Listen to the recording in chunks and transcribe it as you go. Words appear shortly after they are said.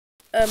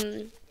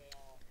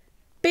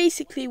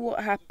basically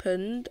what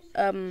happened,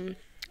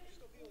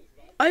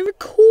 I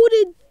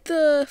recorded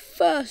the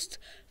first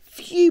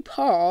few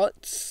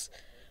parts,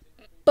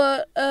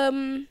 but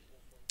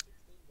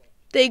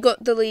they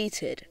got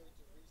deleted.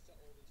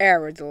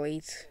 Error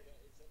delete.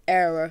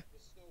 Error.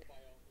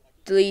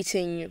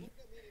 Deleting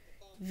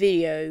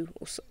video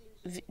or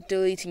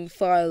deleting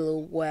file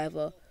or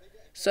whatever.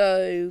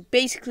 So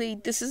basically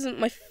this isn't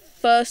my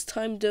first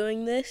time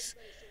doing this.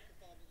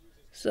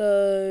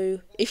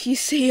 So if you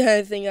see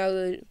anything out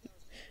of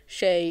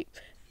shape,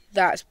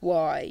 that's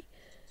why.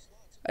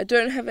 I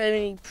don't have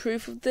any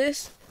proof of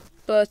this,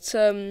 but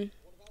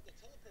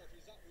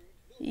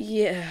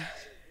yeah,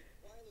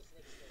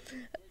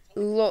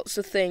 lots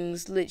of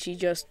things literally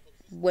just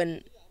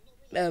went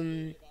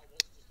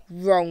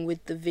wrong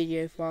with the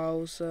video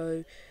file,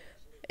 so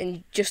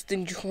and just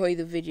enjoy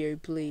the video,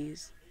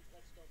 please.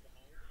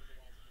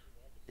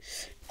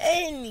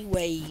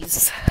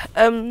 Anyways,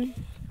 oh,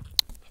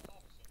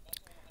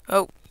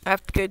 I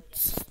have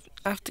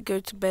to go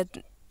to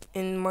bed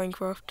in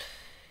Minecraft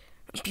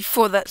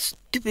before that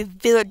stupid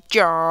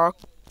villager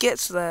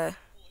gets there.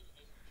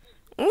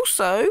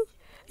 Also,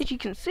 as you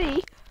can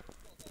see,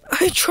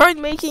 I tried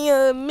making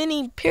a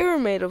mini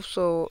pyramid of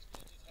sort.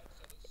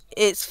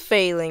 It's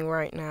failing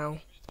right now.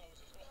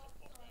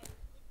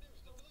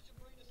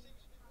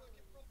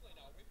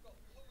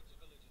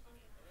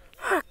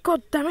 Ah,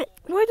 god damn it!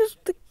 Why does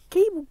the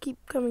cable keep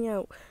coming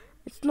out?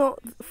 It's not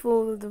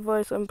for the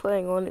device I'm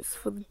playing on, it's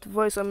for the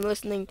device I'm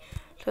listening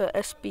to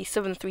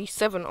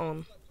SB737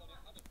 on.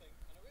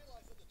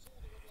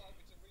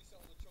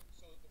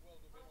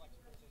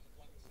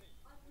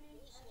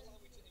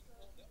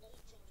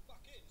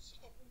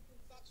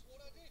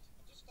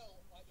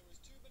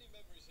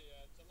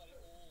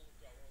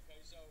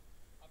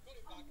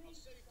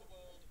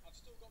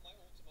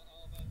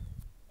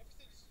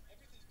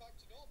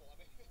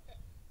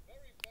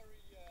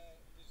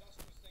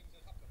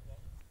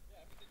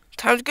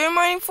 Time to go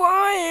mining for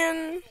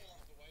iron!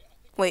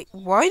 Wait,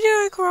 why did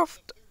I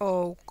craft?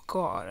 Oh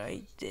god,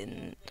 I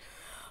didn't.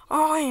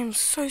 Oh, I am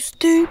so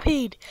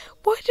stupid!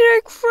 Why did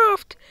I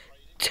craft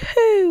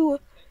two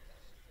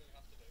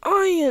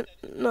iron?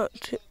 Not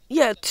two.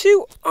 Yeah,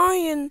 two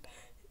iron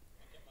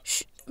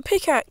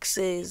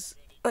pickaxes.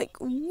 Like,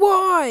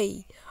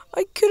 why?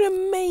 I could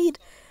have made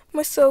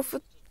myself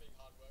a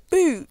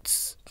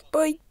boots, but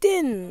I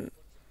didn't.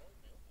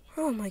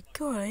 Oh my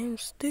god, I am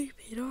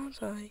stupid,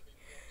 aren't I?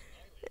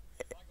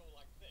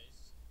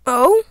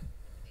 Oh?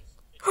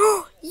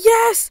 Oh,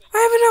 yes! I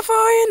have enough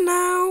iron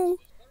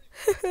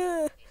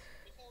now!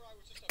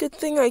 Good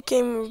thing I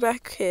came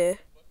back here.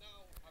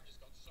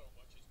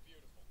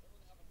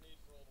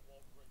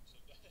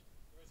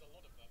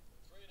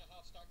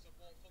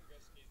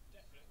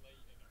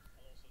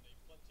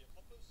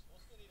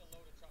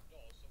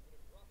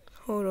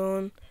 Hold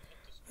on,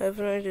 I have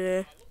an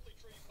idea.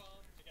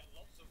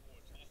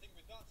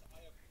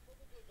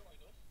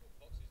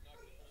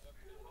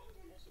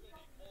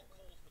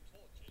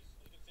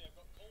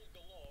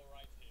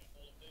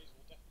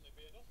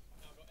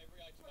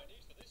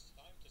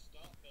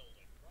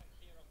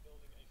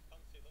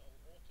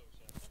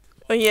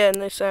 Oh yeah,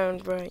 and they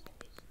sound right.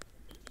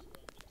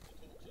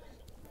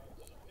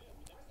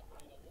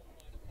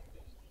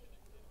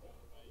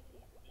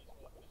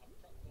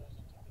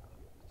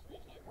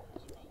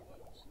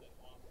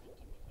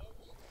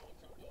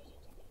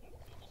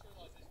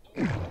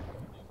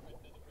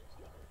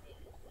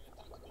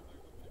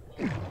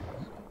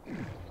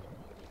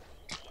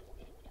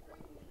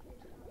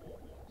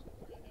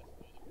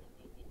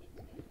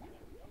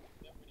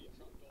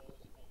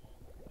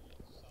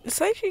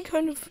 It's actually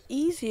kind of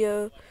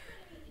easier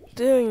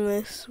doing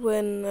this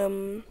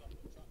when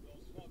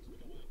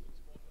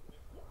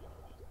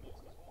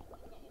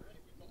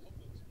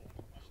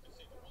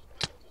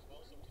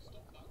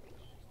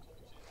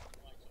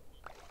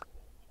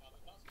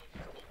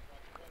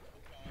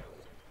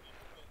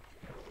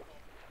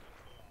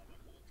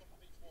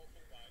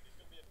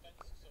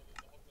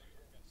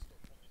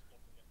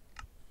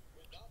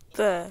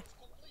there.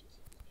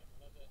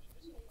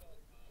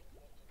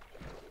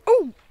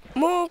 Oh,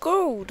 more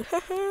gold!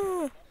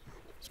 Haha!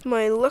 It's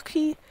my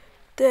lucky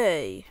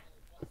day.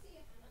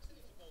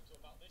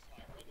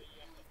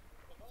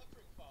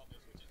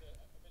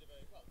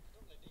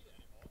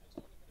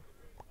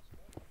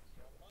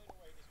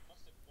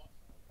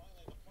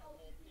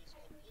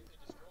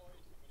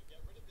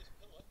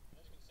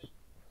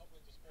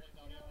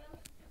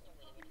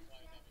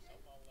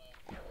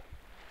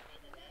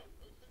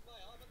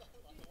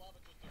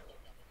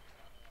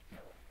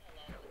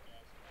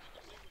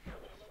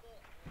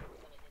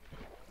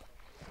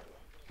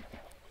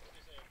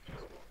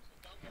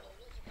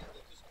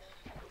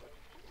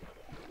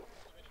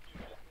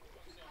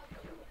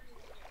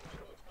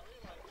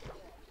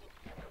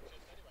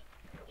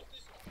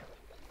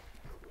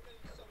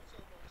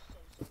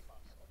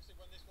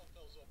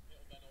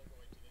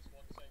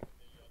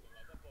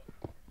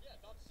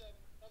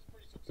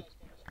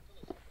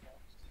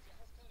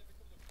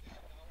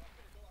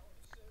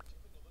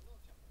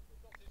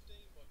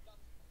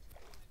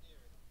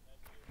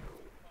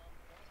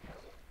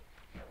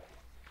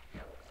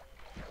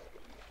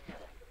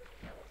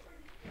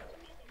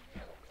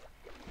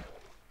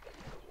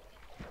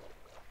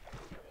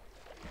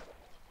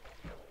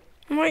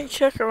 might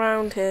check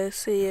around here,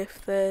 see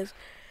if there's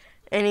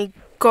any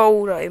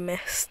gold I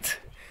missed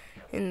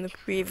in the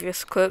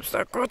previous clips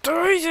that got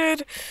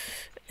deleted.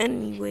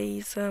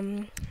 Anyways,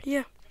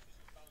 yeah.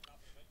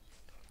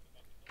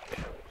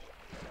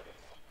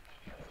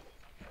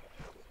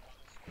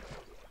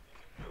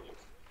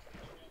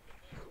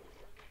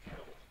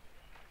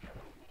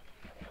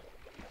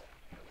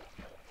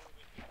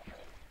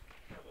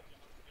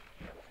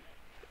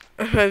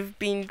 I've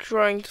been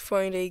trying to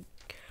find a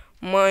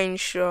mine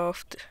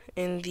shaft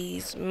in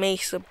these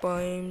mesa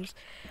biomes.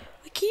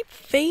 I keep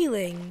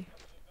failing.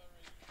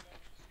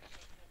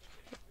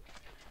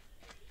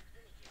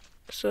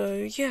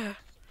 So, yeah.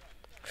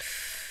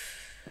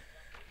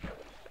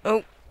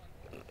 Oh.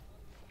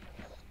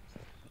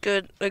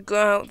 Good, I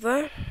got out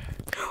there.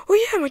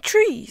 Oh yeah, my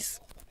trees!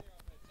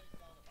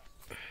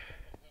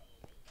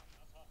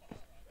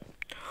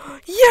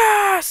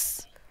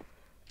 Yes!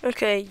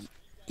 Okay,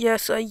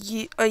 yes,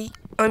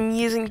 I'm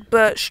using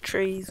birch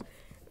trees.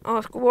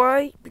 Ask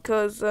why?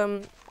 Because,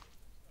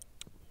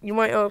 you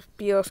might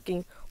be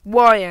asking,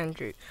 why,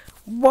 Andrew?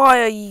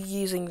 Why are you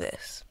using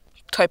this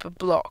type of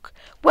block?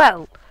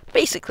 Well,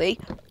 basically,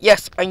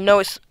 yes, I know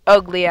it's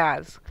ugly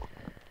as.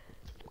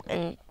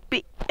 And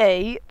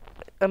I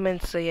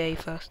meant to say A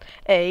first.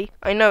 A,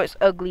 I know it's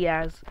ugly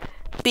as.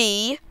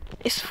 B,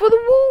 it's for the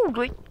wall.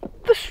 Like,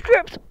 the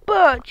stripped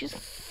birch is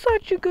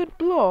such a good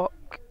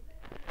block.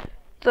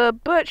 The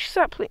birch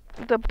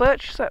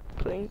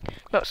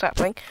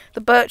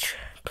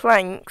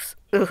planks,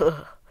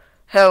 ugh,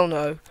 hell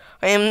no.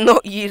 I am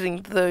not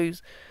using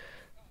those.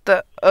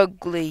 The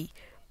ugly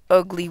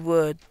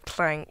wood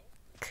plank.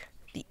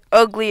 The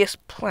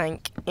ugliest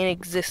plank in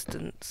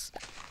existence.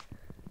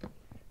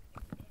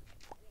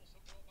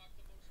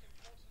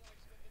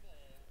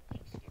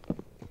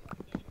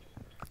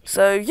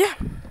 So, yeah.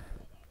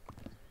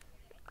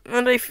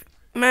 And I've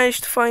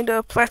managed to find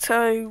a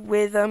plateau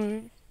with,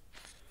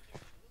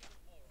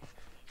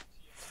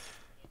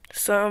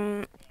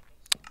 some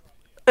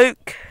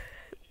oak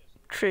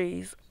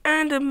trees.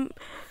 And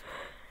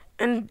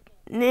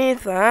near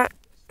that,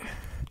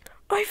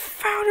 I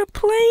found a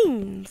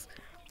plains.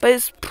 But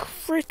it's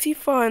pretty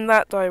far in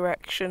that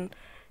direction.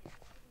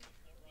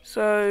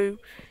 So,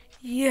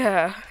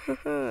 yeah.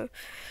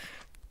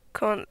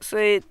 Can't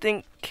say it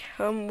didn't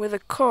come with a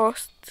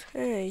cost.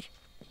 Hey.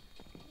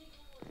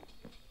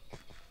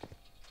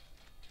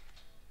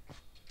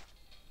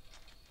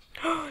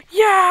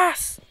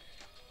 Yes!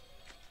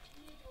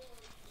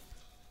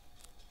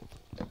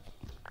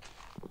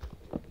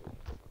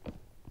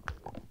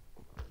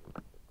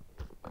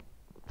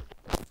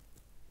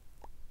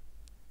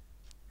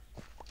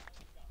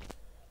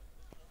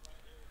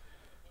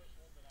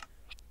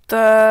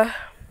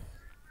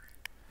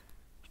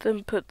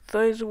 Then put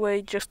those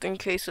away just in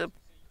case a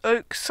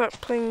oak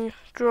sapling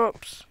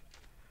drops.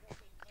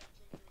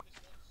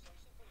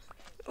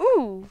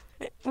 Ooh,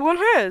 one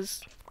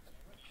has.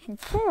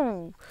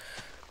 Ooh,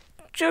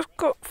 just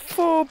got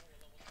 4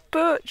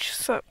 birch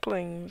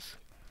saplings.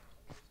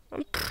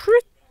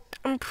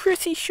 I'm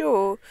pretty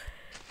sure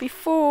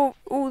before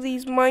all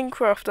these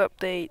Minecraft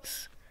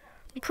updates,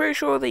 I'm pretty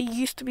sure they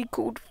used to be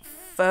called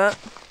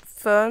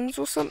ferns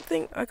or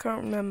something. I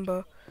can't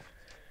remember.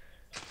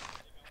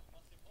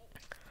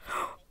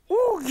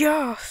 Oh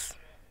yes.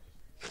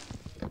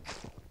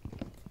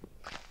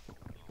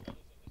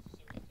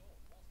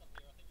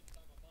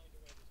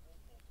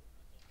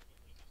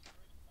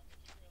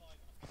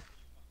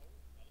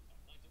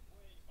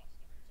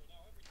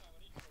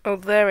 Oh,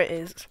 there it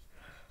is.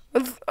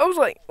 I was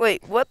like,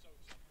 wait, what?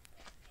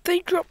 They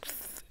dropped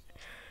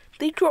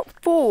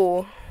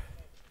 4.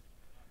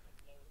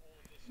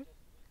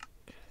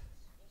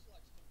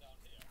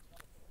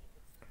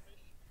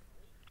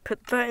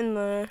 Put that in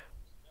there.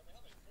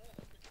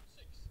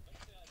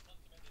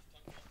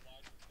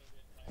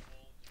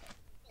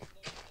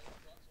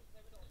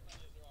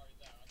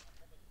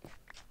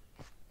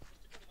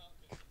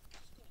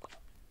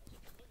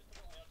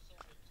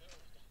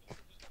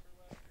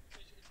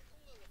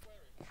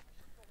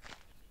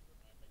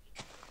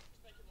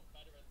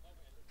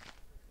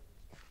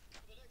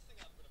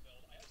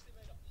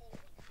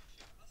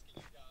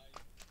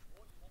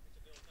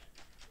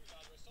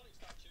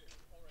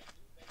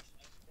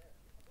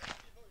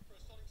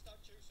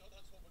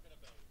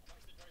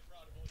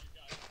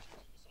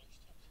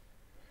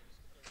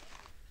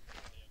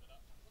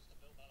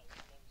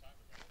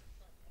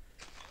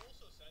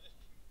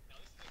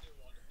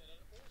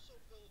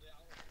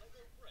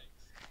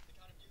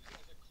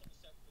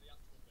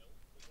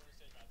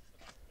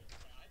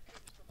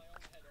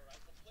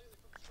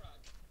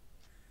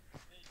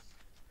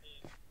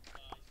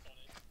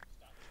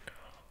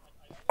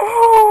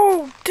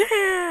 Oh,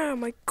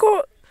 damn! I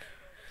got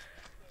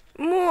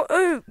more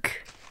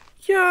oak.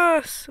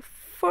 Yes,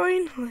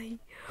 finally.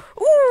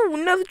 Ooh,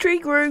 another tree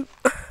grew.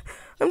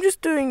 I'm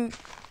just doing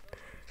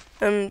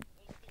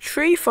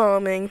tree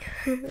farming.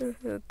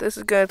 This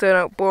is going to turn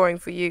out boring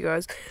for you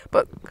guys,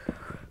 but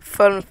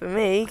fun for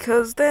me,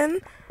 because then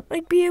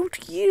I'd be able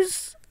to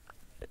use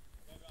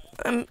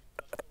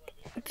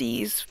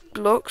these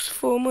blocks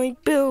for my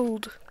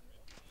build.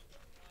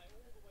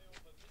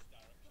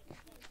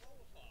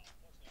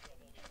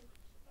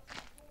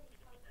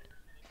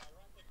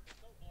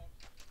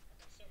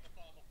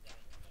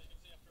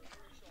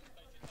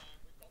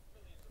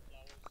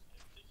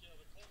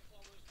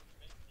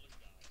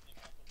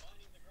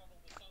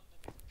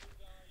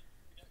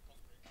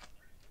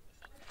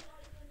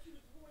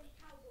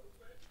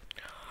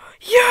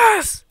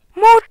 Yes!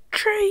 More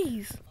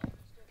trees!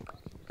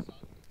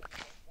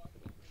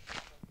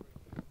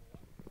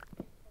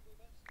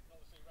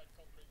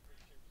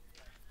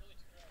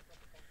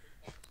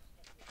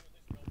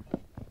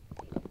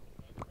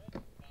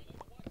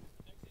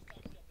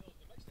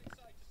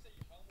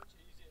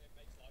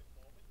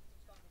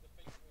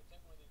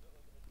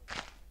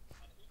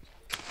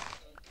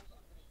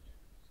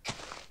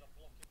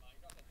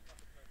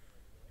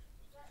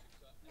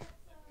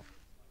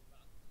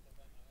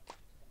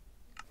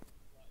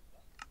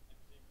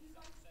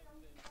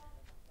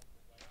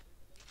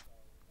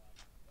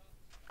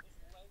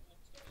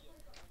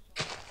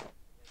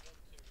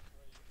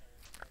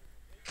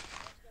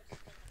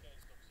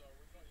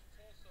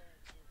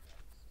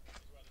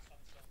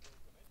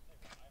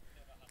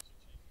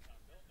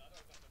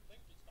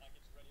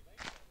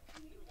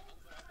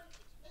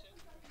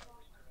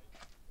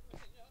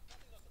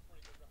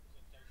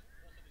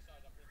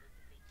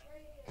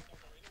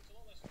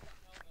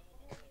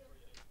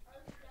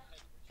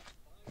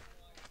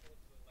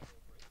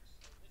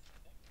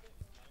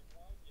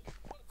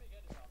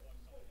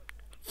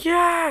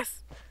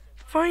 Yes!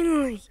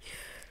 Finally!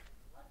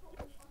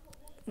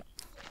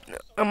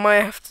 I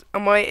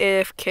might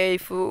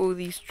AFK for all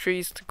these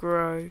trees to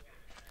grow.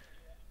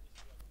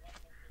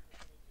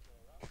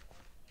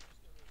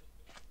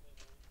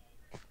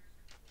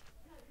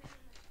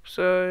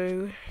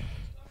 So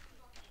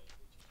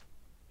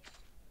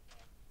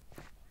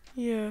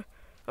yeah.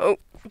 Oh,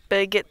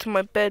 better get to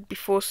my bed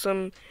before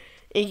some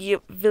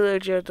idiot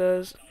villager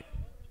does.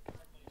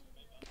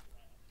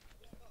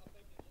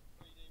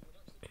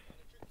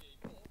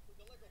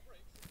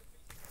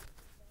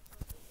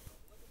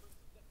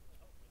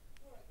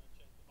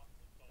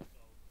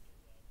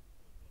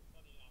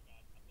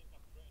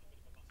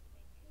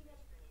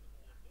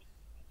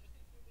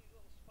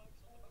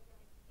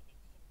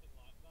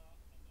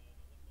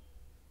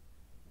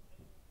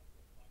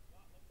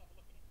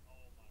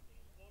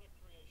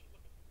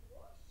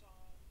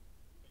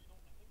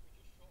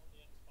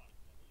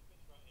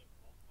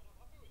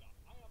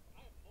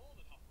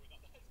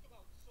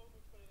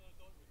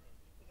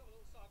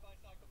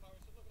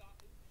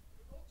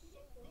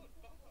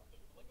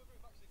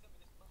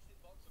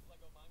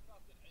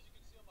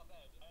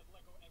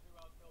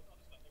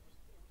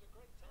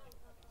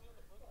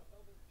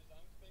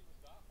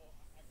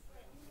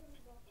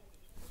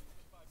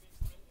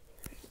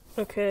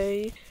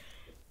 Okay,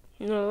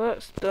 no,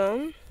 that's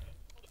done.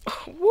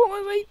 What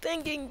was I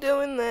thinking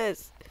doing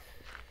this?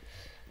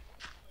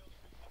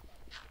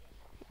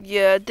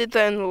 Yeah, I did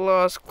that in the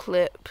last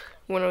clip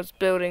when I was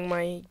building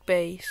my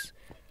base.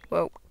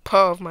 Well,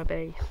 part of my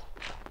base.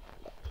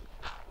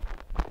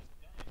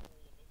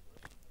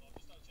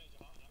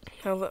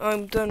 Now that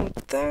I'm done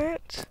with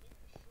that,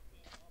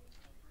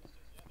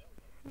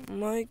 I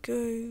might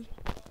go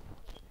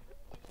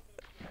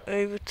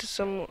over to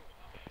some.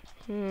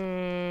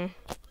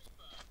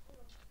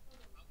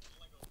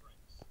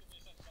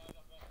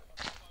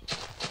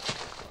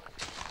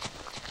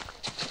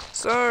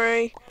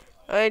 Sorry,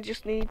 I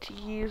just need to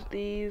use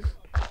these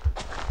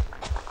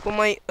for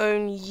my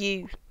own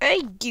use.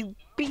 Hey, you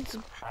piece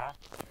of.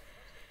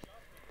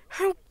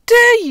 How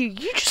dare you!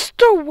 You just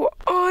stole what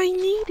I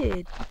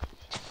needed.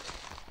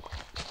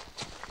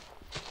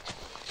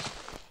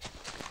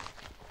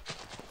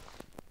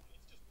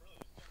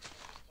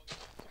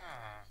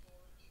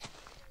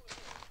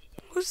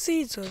 What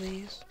seeds are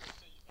these?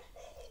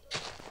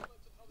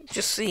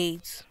 Just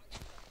seeds.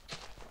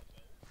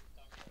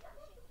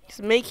 He's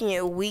making it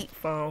a wheat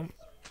farm.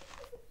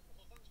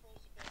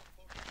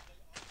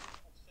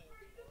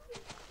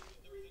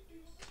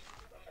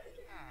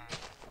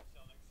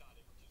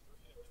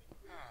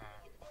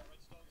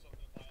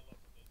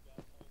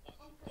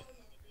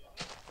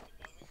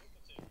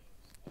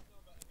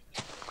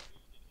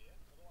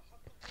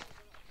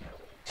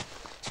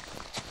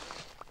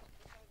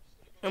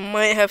 I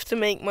might have to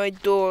make my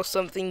door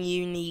something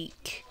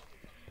unique.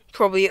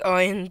 Probably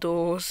iron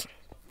doors.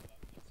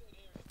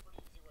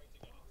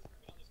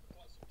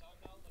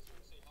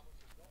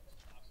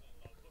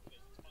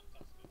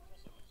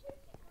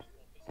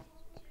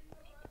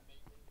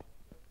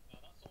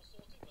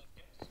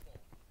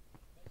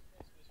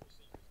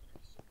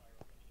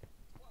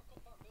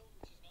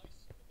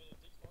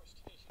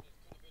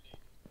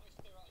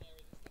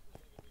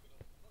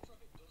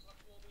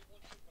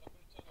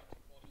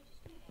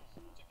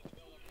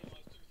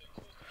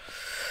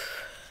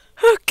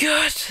 Oh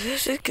god,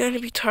 this is going to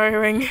be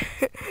tiring.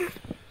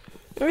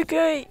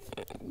 Okay,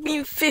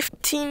 been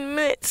 15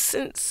 minutes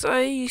since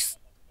I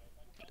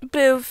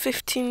built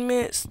 15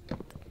 minutes,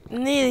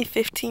 nearly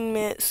 15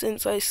 minutes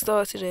since I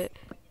started it.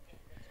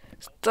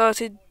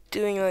 started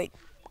doing like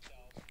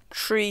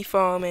tree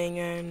farming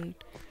and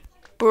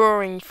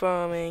boring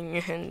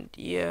farming and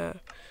yeah.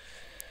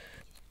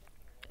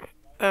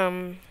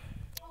 Um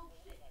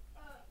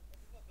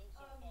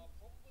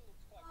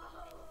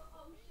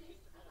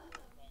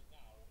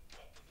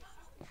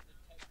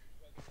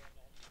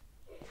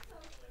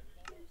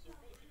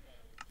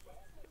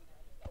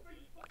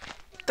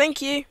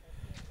Thank you.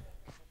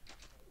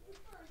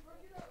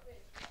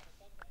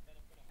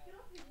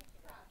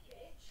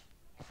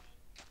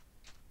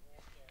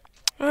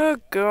 Oh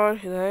god,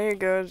 there he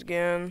goes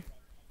again.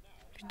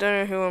 If you don't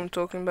know who I'm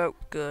talking about,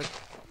 good.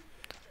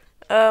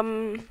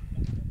 Um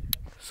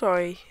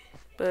Sorry,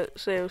 but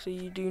seriously,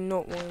 you do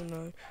not want to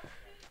know.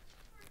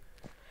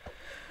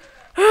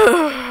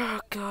 Oh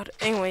god.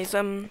 Anyways,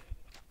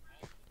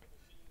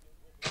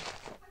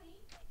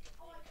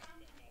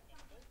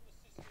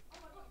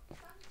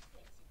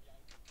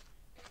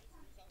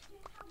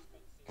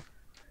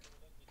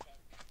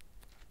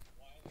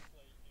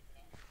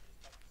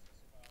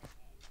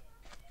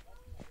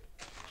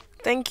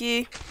 thank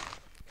you.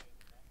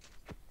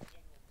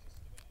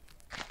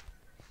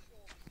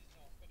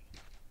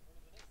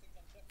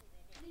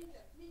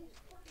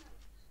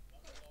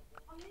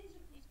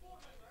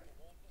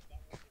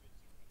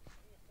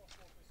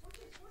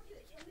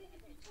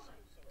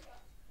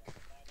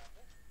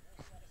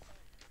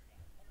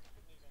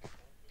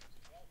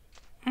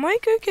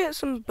 Might go get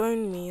some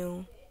bone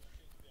meal.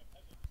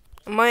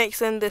 I might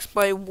extend this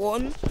by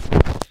one.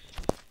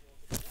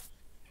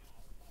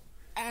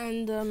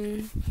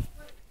 And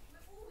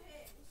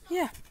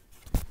yeah.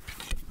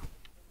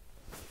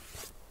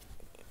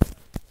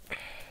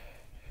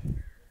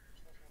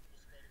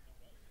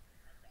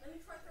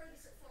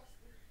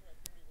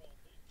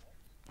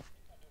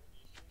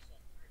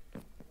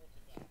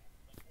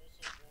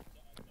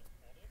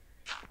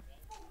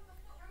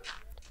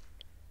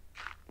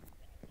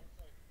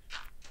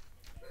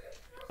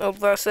 Oh,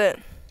 that's it.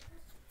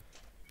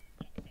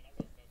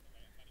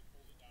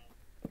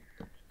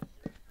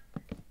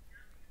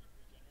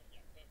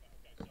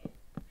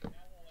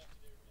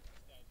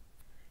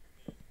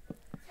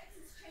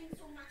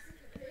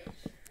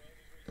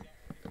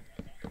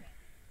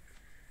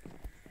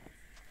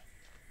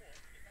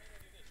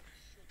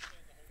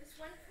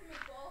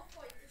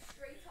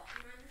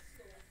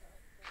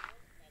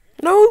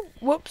 No,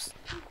 whoops.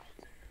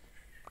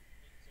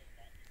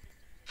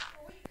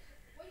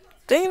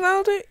 Think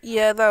that'll do?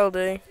 Yeah, that'll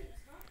do.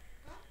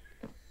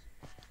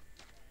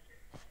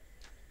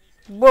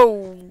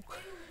 Whoa.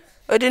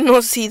 I did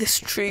not see this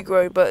tree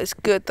grow, but it's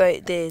good that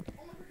it did.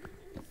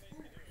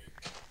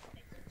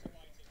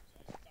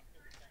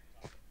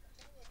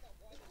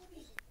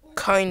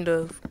 Kind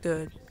of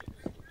good.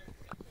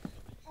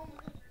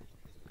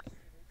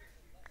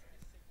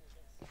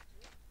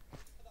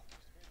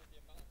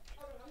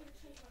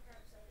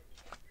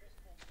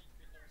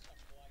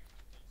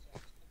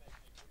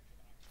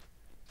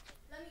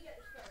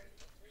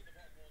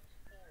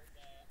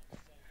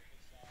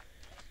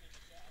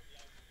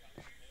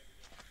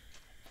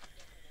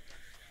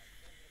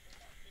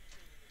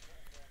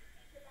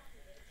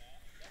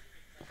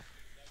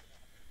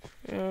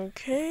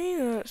 Okay,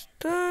 that's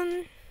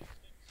done.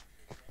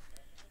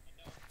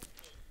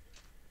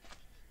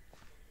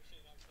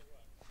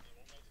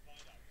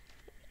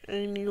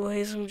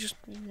 Anyways, I'm just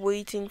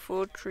waiting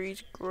for a tree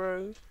to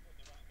grow.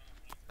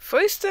 If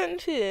I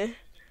stand here...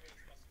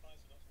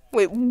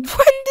 Wait, when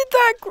did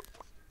that grow?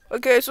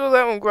 Okay, I saw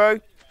that one grow.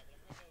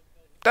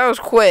 That was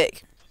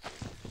quick.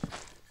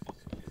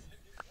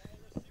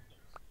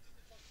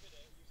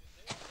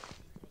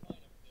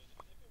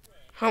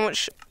 How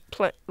much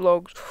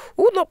logs?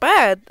 Oh, not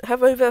bad.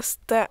 Have over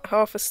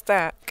half a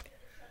stack.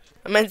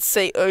 I meant to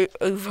say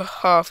over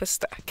half a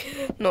stack,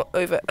 not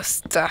over a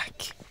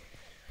stack.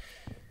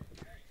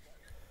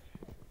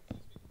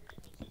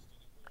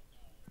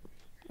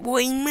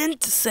 What he meant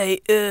to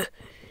say,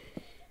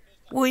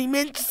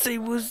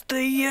 was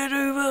they had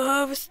over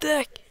half a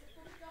stack.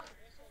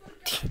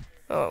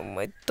 Oh,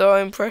 my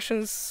dog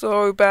impression's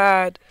so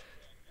bad.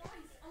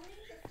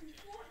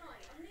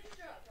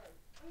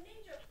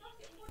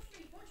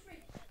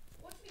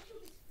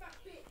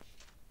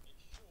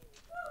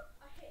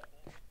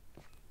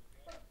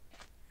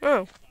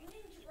 Oh.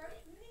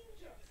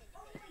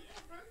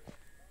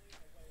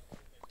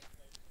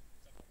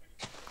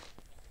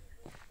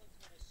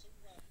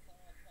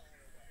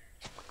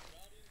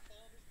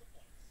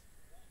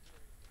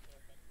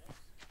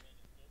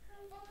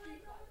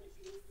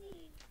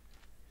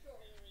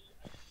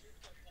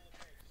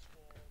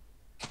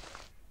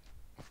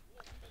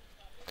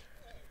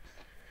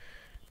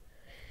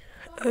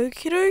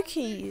 Okie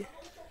dokie.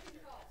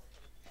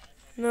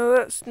 No,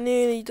 that's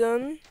nearly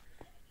done.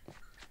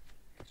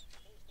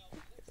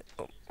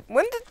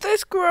 When did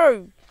this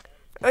grow?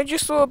 I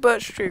just saw a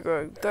birch tree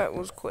grow. That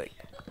was quick.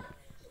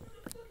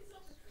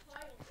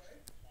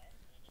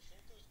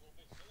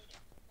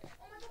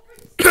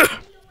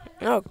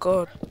 Oh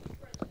god.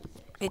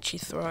 Itchy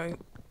throat.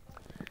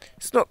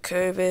 It's not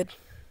COVID.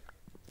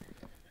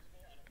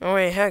 I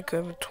already had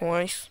COVID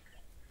twice.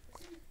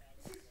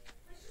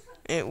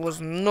 It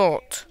was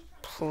not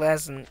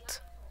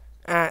pleasant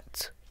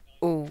at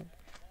all.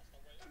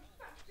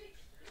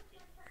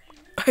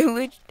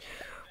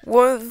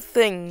 One of the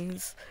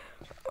things,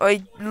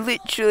 I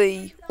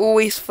literally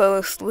always fell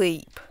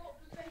asleep.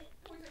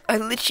 I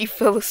literally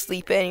fell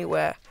asleep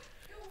anywhere.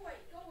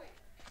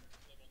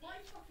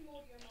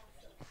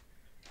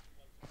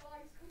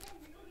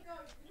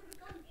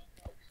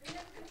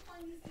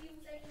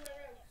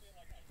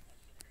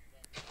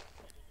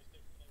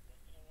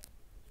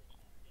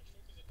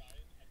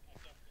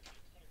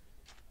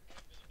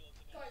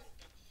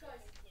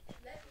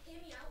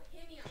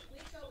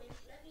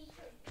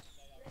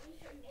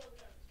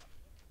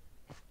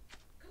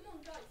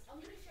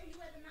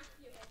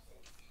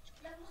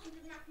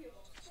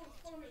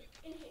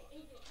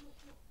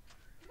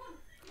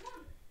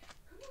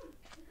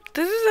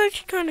 This is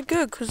actually kind of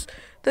good because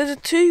there's a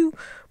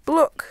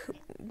 2-block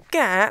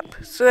gap,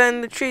 so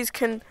then the trees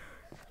can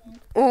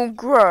all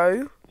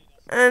grow,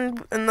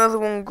 and another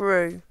one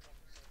grew.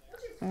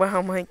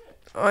 Wow, my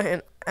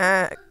iron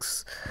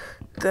axe.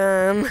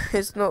 Damn,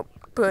 it's not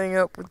putting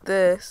up with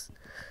this.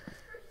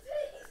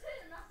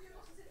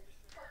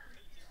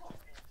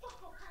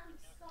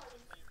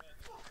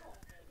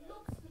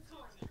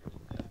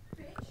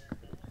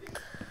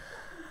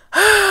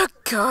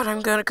 God,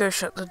 I'm gonna go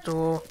shut the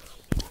door.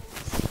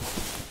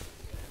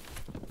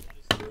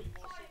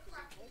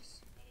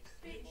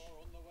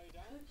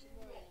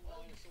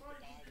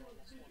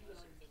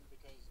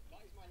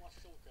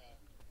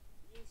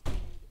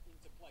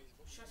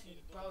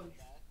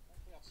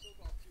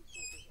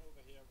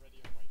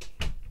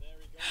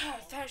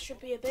 That should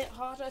be a bit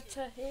harder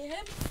to hear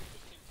him.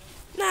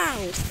 Now,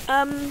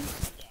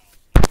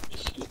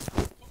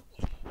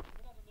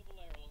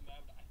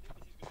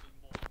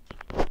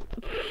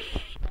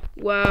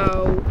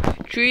 wow,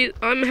 trees!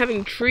 I'm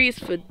having trees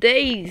for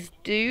days,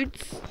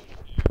 dudes.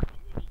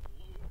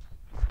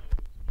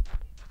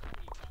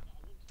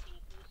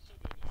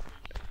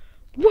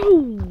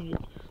 Whoa!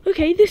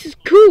 Okay, this is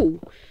cool.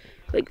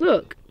 Like,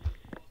 look.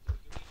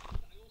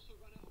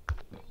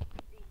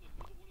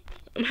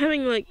 I'm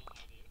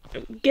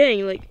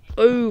getting like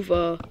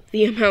over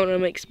the amount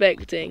I'm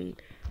expecting.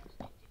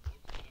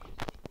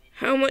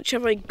 How much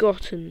have I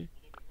gotten?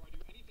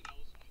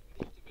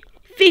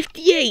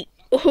 58!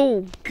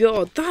 Oh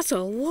god, that's a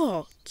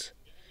lot.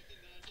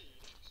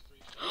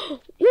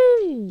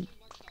 Ooh.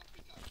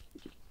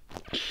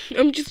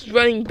 I'm just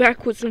running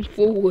backwards and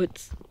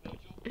forwards.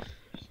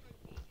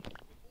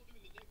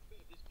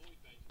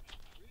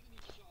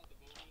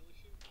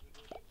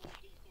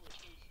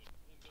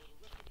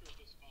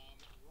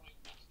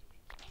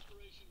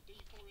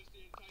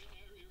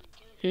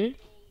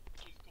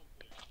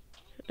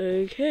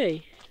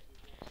 Okay.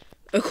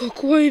 I've got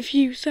quite a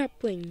few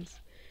saplings.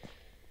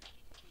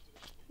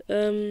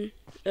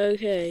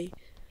 Okay.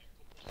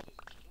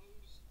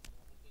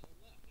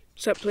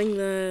 Sapling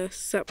there,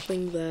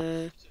 sapling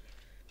there.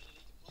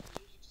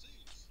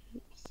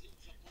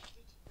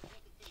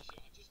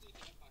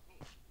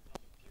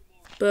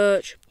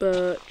 Birch,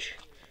 birch.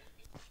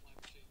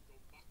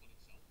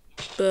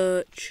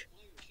 Birch,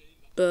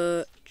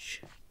 birch.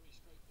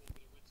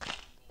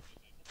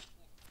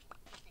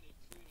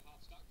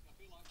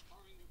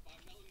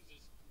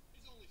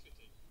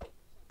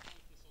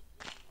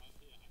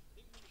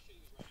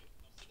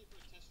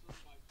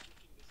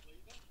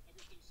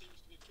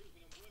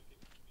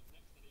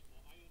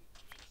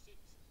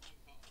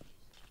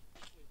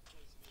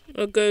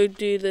 I'll go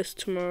do this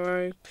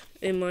tomorrow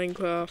in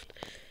Minecraft.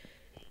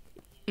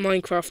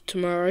 Minecraft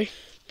tomorrow.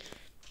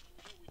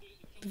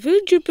 The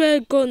villager bear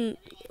gotten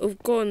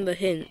the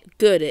hint.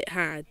 Good, it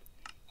had.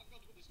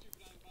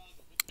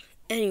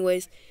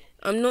 Anyways,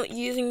 I'm not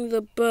using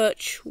the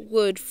birch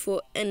wood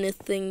for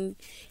anything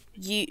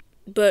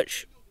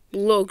birch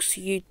logs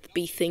you'd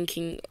be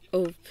thinking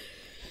of.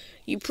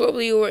 You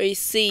probably already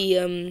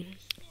see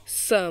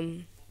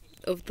some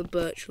of the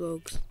birch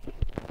logs.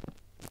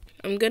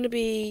 I'm gonna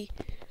be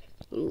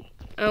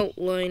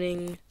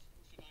outlining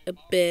a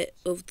bit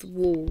of the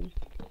wall.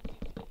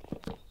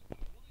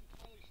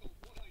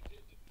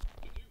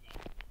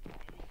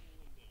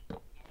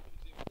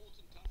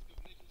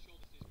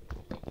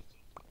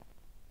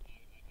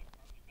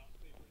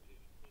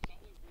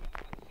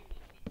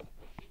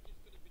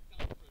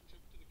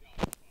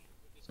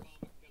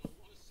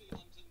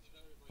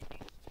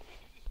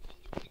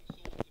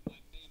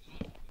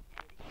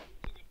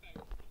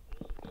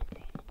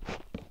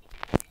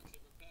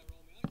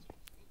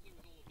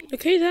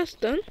 Okay, that's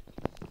done.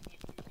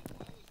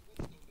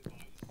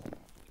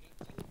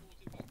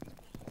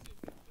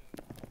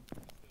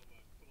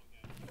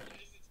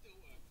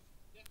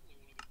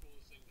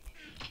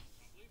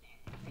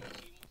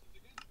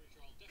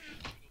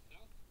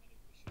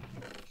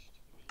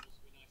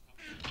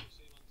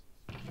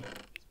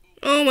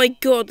 Oh my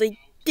god, they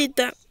did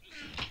that.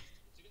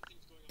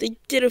 They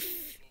did a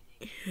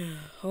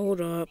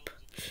hold up.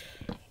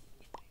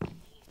 I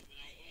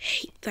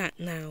hate that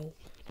now.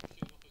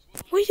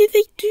 Why did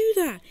they do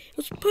that? It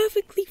was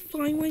perfectly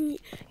fine when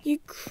you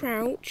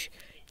crouch.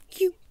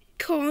 You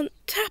can't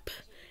tap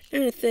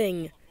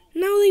anything.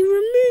 Now they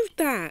removed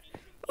that.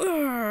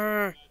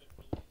 Arrgh.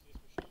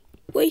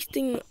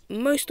 Wasting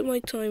most of my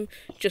time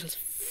just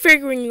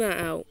figuring that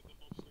out.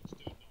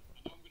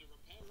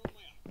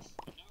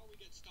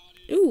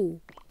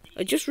 Ooh,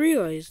 I just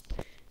realised.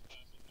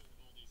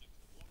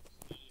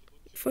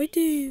 If I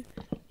do...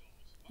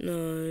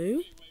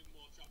 No.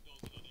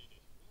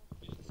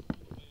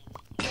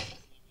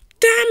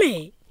 Damn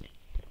it!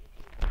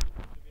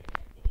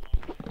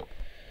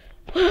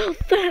 Well,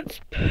 that's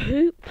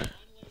poop.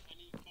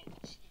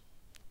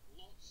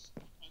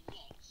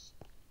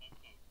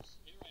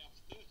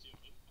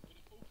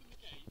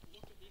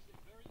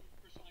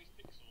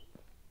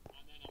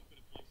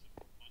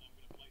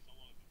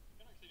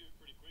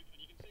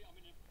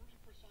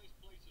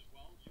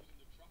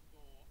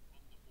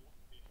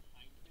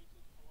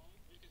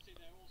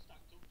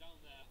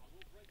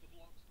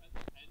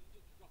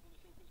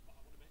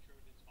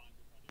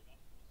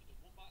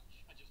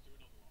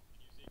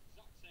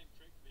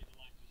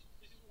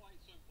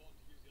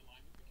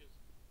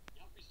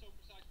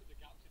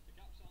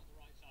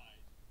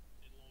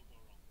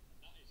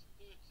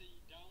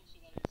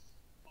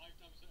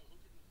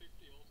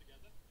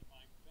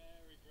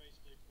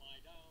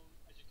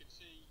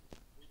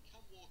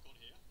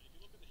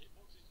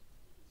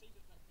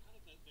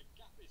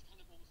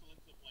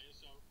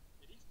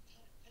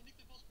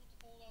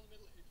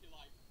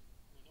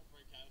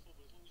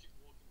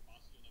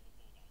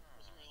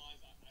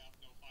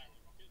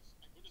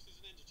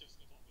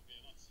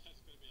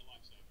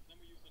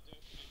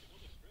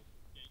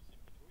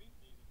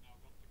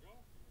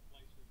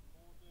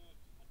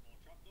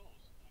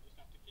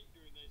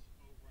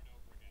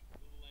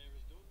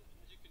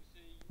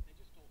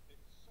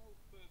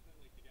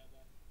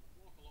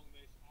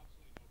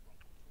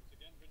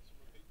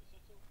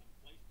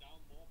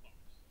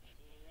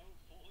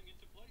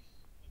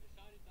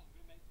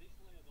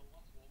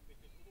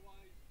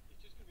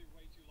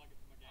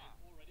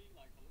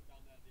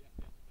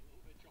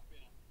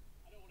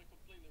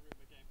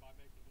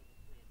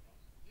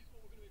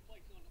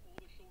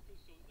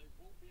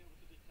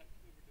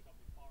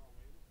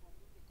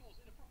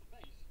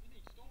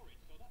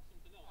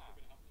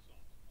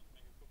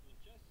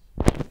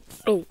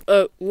 Oh,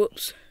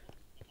 whoops.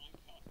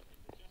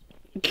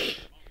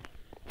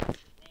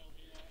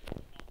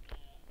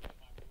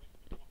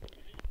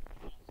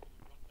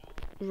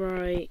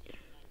 Right.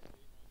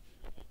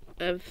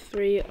 I have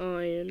 3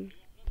 iron.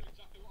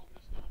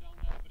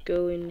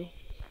 Go into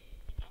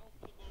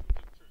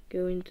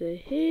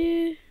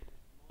here.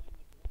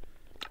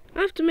 I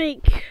have to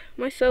make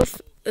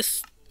myself a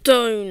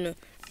stone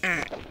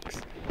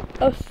axe.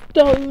 A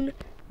stone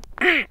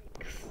axe!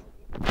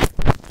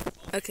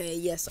 Okay,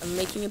 yes, I'm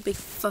making a big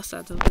fuss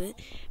out of it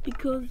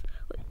because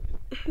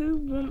who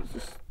wants a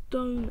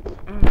stone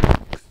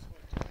axe?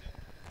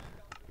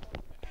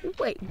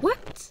 Wait,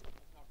 what?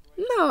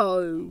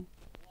 No!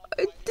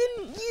 I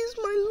didn't use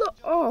my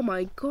oh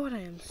my god, I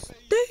am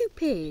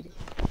stupid!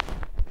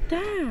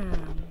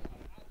 Damn!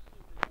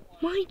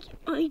 My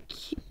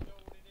IQ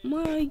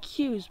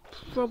is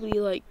probably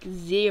like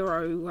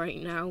 0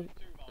 right now.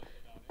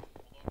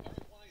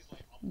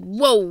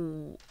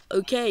 Whoa!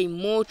 Okay,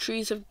 more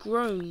trees have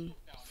grown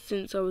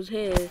since I was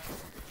here.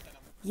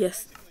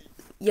 Yes,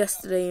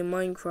 yesterday in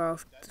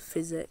Minecraft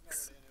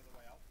physics.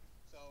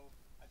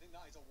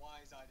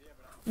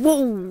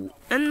 Whoa!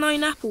 And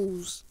 9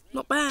 apples.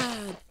 Not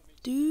bad,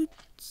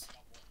 dudes.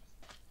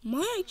 Am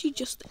I actually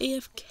just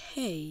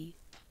AFK?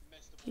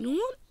 You know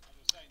what?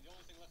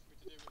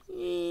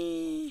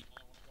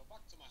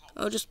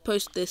 I'll just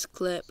post this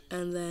clip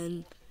and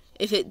then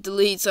if it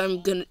deletes,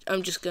 I'm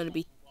just gonna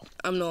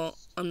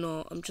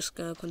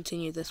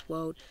continue this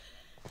world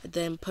and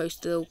then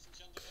post a little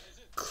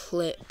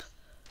clip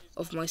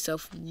of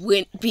myself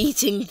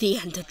beating the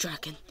Ender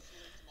Dragon.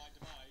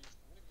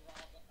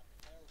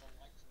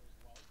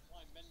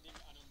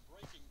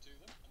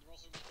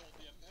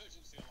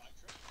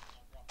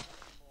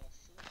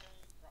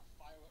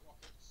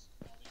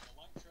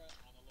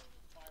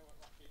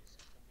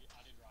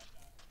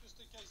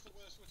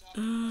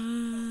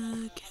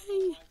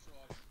 Okay.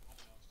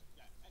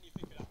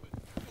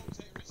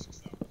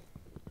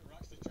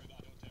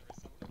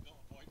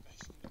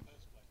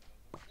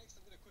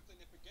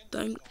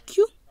 Thank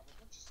you.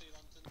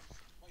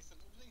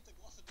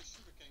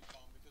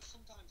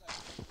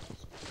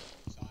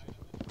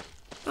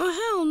 Oh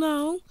hell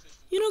no!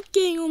 You're not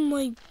getting on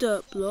my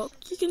dirt block.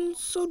 You can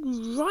sod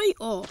right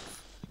off.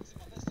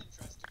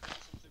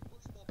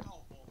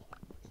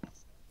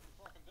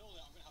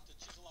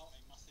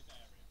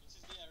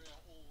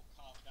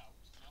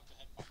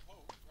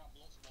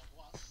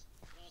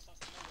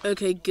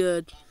 Okay,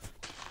 good.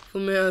 For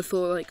me, I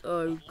thought like,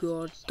 oh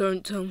god,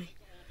 don't tell me.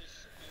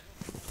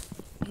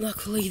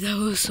 Luckily, there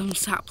were some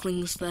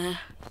saplings there.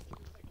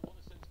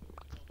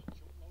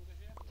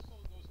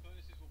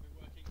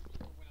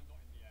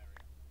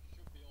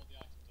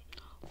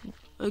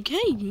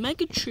 Okay,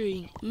 mega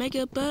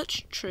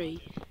birch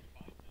tree,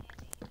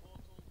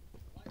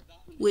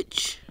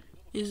 which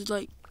is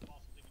like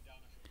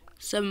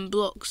 7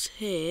 blocks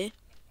here,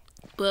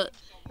 but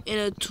in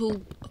a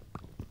tall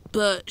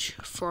birch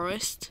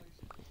forest.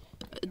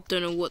 I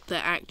don't know what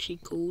they're actually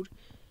called.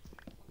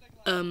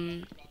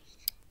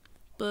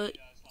 But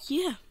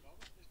yeah,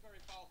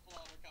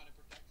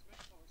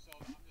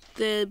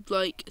 they're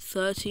like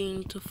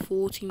 13 to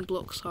 14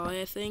 blocks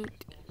high, I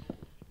think.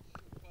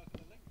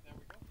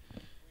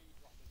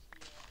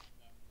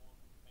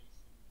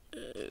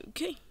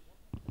 Okay.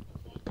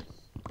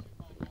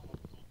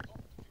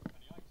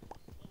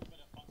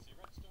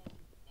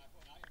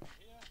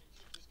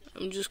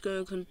 I'm just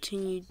going to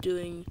continue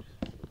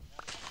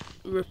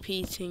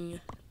repeating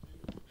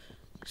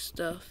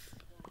stuff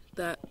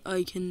that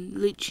I can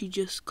literally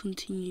just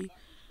continue.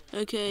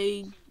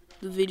 Okay,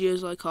 the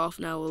video's like half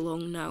an hour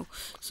long now,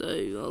 so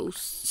I'll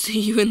see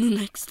you in the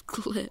next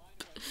clip.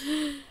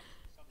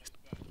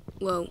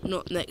 Well,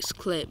 not next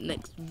clip,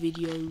 next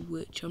video,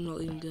 which I'm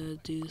not even going to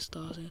do the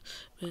starter.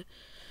 But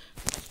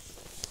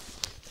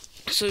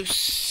so,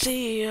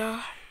 see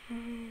ya.